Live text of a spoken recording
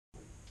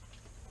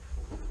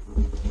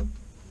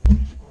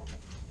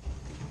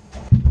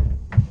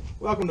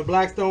Welcome to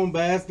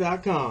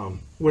BlackstoneBass.com,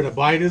 where the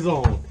bite is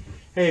on.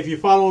 Hey, if you're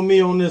following me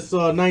on this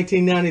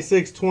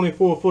 1996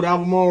 24-foot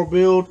Albemarle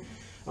build,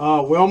 we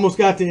almost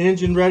got the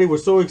engine ready. We're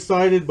so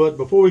excited, but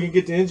before we can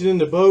get the engine in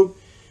the boat,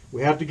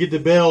 we have to get the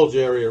bilge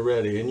area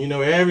ready. And you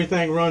know,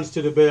 everything runs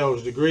to the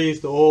bilge, the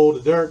grease, the oil,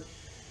 the dirt.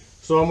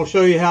 So I'm going to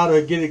show you how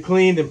to get it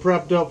cleaned and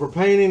prepped up for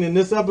painting in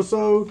this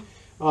episode.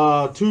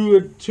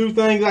 Two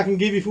things I can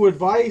give you for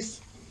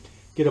advice.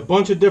 Get a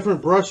bunch of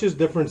different brushes,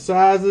 different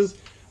sizes.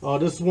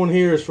 This one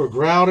here is for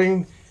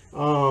grouting,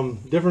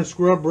 different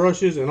scrub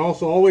brushes, and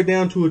also all the way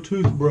down to a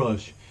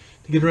toothbrush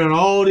to get around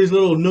all these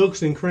little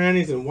nooks and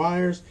crannies and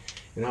wires.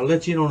 And I'll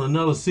let you in on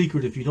another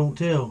secret if you don't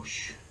tell.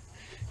 Shh.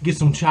 Get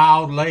some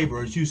child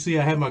labor. As you see,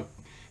 I have my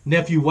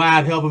nephew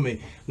Wyatt helping me.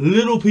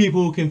 Little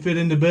people can fit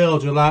in the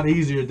bilge a lot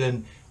easier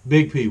than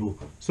big people.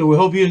 So we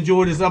hope you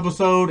enjoyed this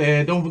episode,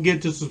 and don't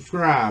forget to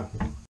subscribe.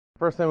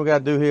 First thing we got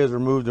to do here is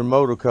remove the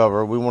motor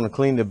cover. We want to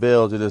clean the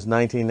bilge of this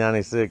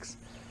 1996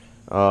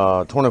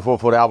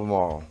 24-foot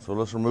Albemarle. So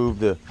let's remove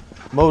the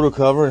motor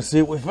cover and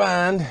see what we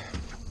find.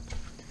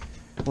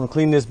 I'm going to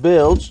clean this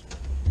bilge,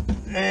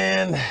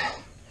 and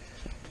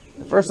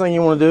the first thing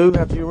you want to do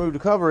after you remove the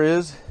cover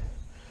is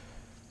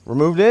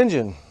remove the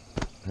engine,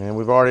 and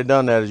we've already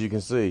done that, as you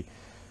can see.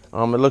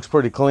 It looks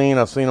pretty clean.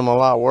 I've seen them a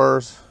lot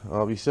worse.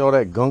 You see all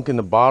that gunk in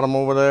the bottom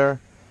over there,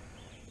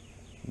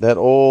 that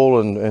oil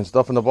and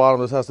stuff in the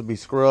bottom. This has to be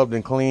scrubbed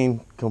and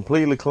cleaned,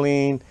 completely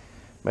clean.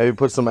 Maybe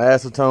put some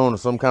acetone or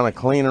some kind of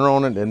cleaner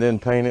on it, and then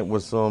paint it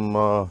with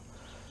some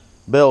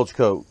bilge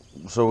coat.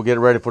 So we'll get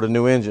it ready for the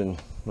new engine.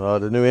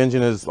 The new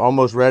engine is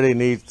almost ready. It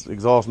needs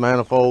exhaust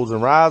manifolds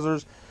and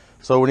risers.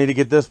 So we need to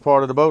get this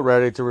part of the boat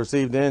ready to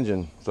receive the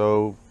engine.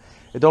 So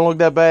it don't look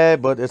that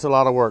bad, but it's a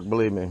lot of work,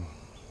 believe me.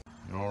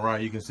 All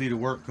right, you can see the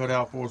work cut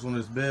out for us on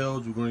this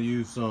bilge. We're going to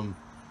use some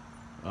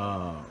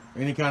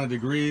any kind of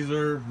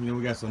degreaser. You know,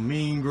 we got some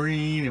mean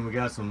green and we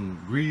got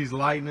some grease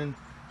lightning.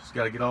 Just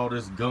got to get all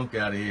this gunk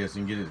out of here so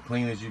you can get it as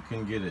clean as you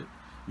can get it.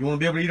 You want to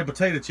be able to eat a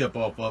potato chip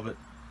off of it.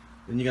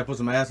 Then you got to put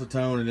some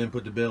acetone and then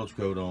put the bilge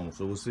coat on.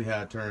 So we'll see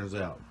how it turns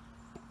out.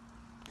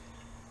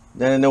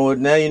 Now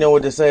you know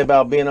what to say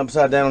about being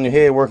upside down on your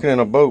head working in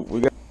a boat.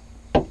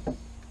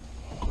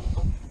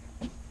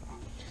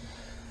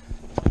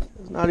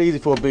 It's not easy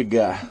for a big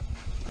guy.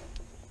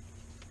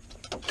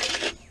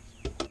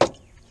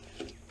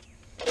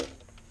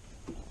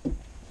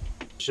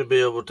 Should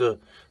be able to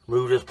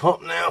remove this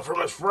pump now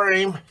from its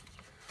frame.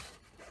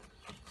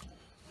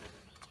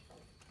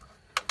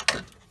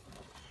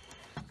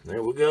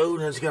 There we go.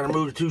 Now just got to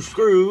remove the two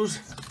screws.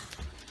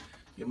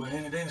 Get my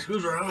handy dandy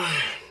screwdriver.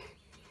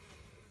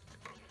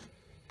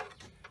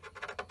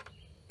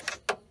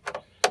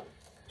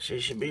 She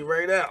should be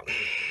right out.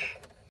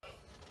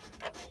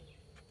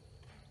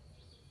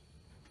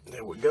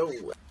 There we go.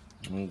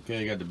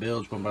 Okay, got the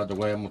bilge pump out the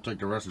way. I'm gonna take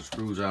the rest of the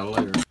screws out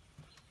later.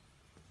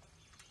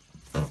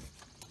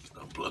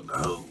 Unplug the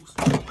hose.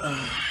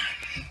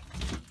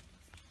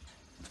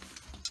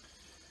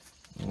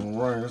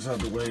 Alright, that's out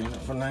the way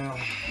for now.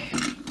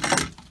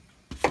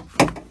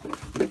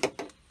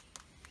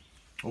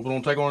 Hope it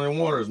don't take on any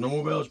water. There's no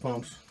more bilge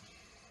pumps.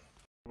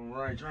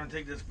 Alright, trying to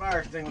take this fire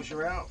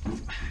extinguisher out.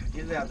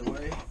 Get it out the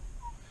way.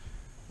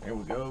 There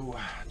we go.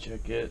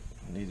 Check it.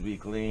 It needs to be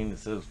clean. It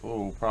says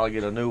full. We'll probably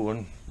get a new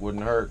one.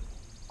 Wouldn't hurt.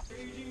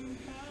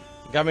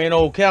 Got me an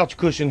old couch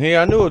cushion here.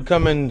 I knew it'd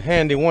come in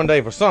handy one day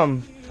for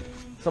something.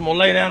 So I'm gonna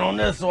lay down on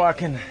this so I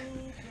can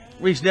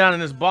reach down in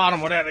this bottom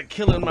without it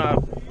killing my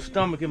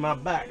stomach and my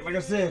back. Like I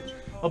said,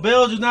 a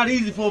bilge is not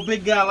easy for a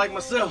big guy like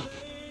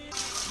myself.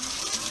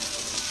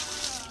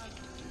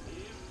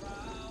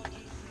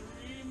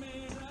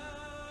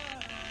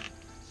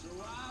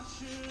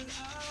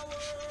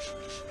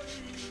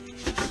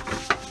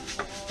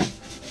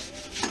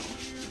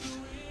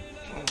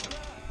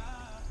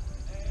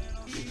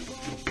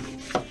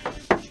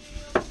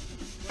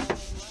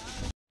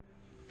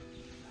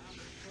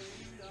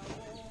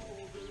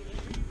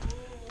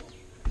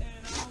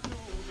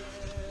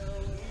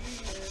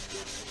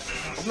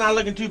 It's not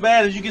looking too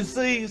bad, as you can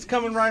see. It's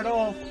coming right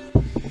off.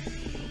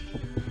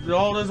 With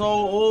all this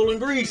old oil and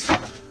grease.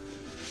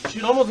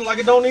 Shoot, almost look like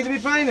it don't need to be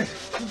painted.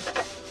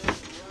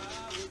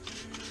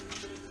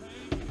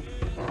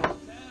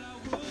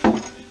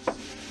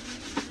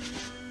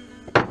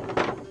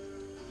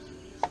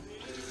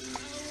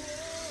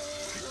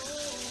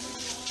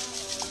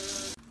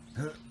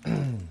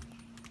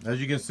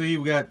 As you can see,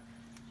 we got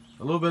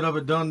a little bit of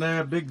it done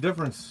there. Big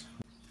difference.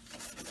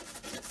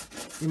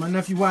 My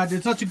nephew Wyatt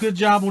did such a good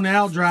job on the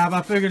out drive.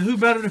 I figured who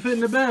better to fit in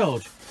the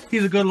bilge.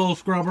 He's a good little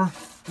scrubber.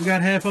 We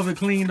got half of it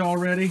cleaned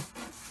already.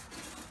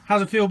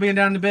 How's it feel being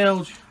down in the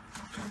bilge?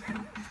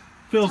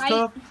 Feels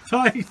tough?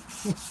 Tight.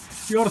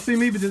 You ought to see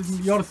me.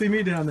 You ought to see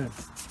me down there.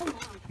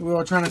 We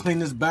are trying to clean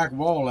this back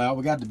wall out.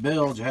 We got the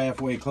bilge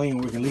halfway clean.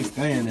 We can at least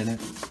stand in it.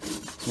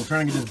 So we're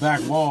trying to get this back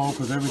wall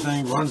because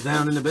everything runs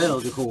down in the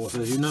bilge, of course,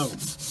 as you know.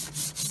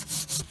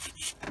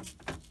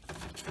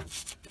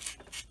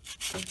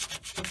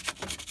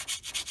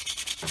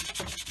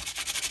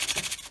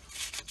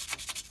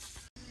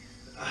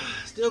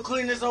 Still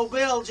cleaning this old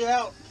bilge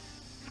out.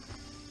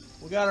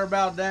 We got her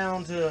about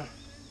down to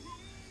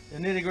the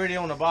nitty gritty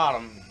on the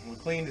bottom. We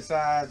cleaned the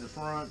sides, the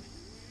front,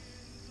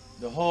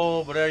 the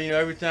hull, but you know,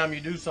 every time you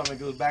do something, it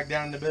goes back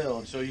down in the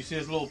bilge. So you see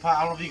this little pile. I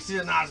don't know if you can see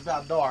it now, it's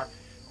about dark.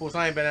 Of course,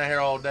 I ain't been out here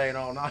all day and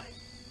all night.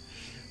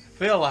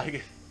 Feel like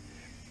it.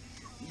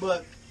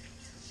 But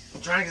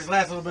I'm trying to get this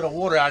last little bit of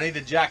water out. I need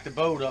to jack the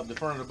boat up, the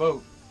front of the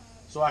boat,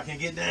 so I can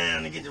get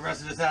down and get the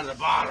rest of this out of the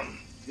bottom.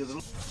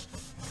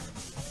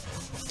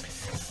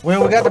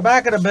 Well, we got the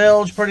back of the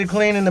bilge pretty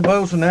clean in the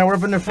boat, so now we're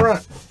up in the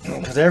front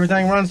because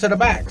everything runs to the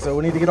back. So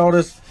we need to get all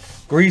this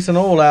grease and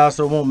oil out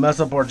so it won't mess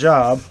up our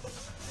job.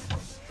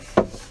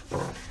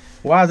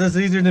 Why is this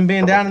easier than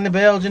being down in the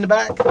bilge in the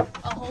back? A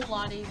whole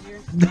lot easier.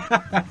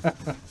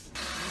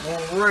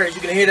 Alright,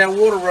 you can hear that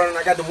water running.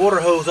 I got the water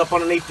hose up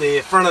underneath the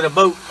front of the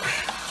boat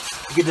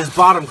to get this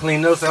bottom clean.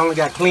 Notice I only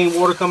got clean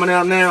water coming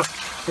out now.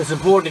 It's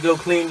important to go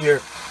clean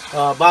your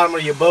bottom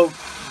of your boat,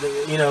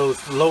 you know,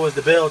 as low as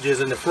the bilge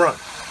is in the front.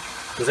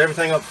 Because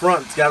everything up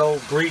front, it's got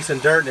old grease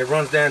and dirt, and it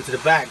runs down to the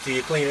back to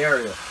your clean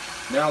area.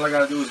 Now all I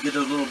got to do is get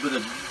those little bit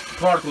of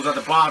particles at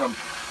the bottom.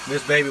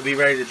 This baby will be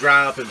ready to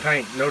dry up and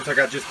paint. Notice I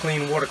got just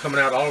clean water coming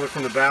out all the way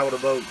from the bow of the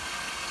boat.